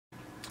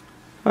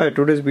Hi,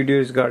 today's video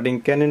is regarding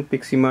Canon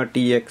PIXMA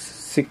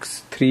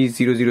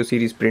TS6300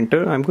 series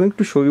printer. I'm going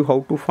to show you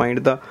how to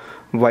find the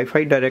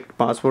Wi-Fi Direct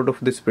password of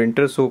this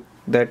printer so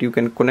that you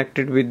can connect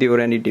it with your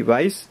any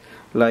device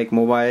like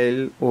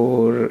mobile,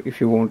 or if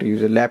you want to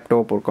use a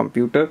laptop or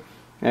computer,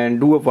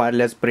 and do a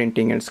wireless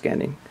printing and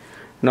scanning.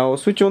 Now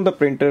switch on the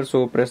printer,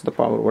 so press the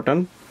power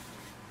button.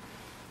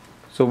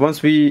 So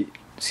once we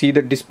see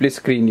the display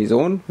screen is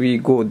on, we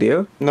go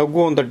there. Now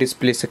go on the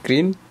display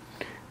screen.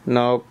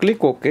 Now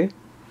click OK.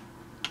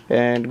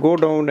 And go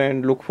down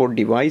and look for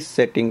device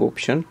setting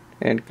option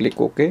and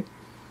click OK.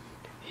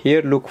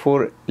 Here look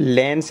for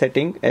LAN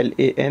setting,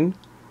 LAN,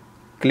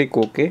 click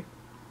OK.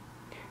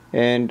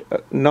 And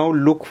now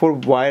look for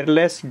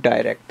wireless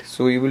direct.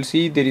 So you will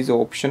see there is an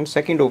option,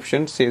 second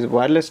option says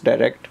wireless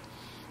direct.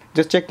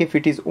 Just check if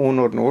it is on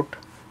or not.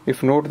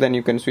 If not, then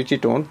you can switch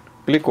it on.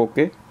 Click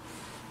OK.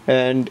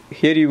 And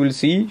here you will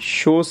see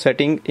show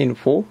setting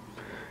info,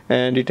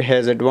 and it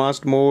has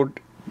advanced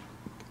mode,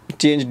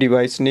 change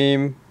device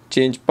name,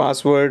 change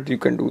password. You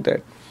can do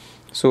that.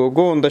 So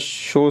go on the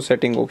show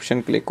setting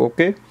option, click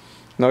OK.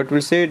 Now it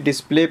will say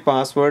display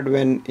password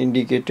when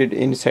indicated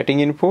in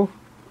setting info.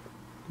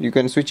 You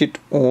can switch it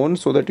on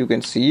so that you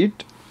can see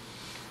it.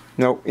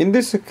 Now in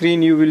this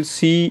screen you will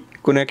see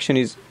connection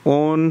is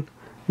on.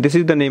 This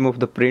is the name of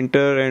the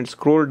printer, and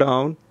scroll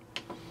down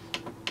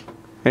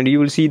and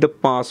you will see the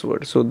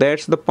password. So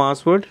that's the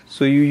password.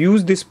 So you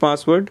use this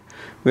password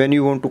when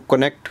you want to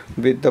connect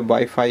with the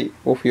Wi-Fi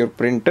of your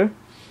printer.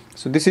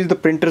 So this is the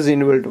printer's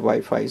inbuilt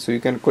Wi-Fi, so you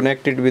can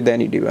connect it with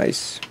any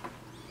device.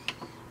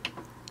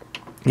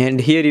 And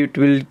here it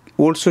will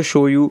also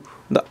show you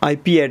the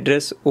IP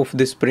address of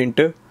this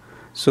printer.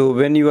 So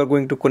when you are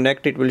going to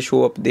connect, it will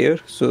show up there,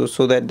 so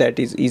that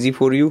is easy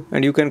for you,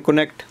 and you can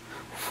connect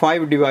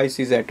 5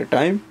 devices at a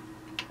time.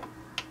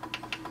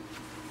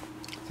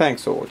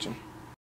 Thanks for watching.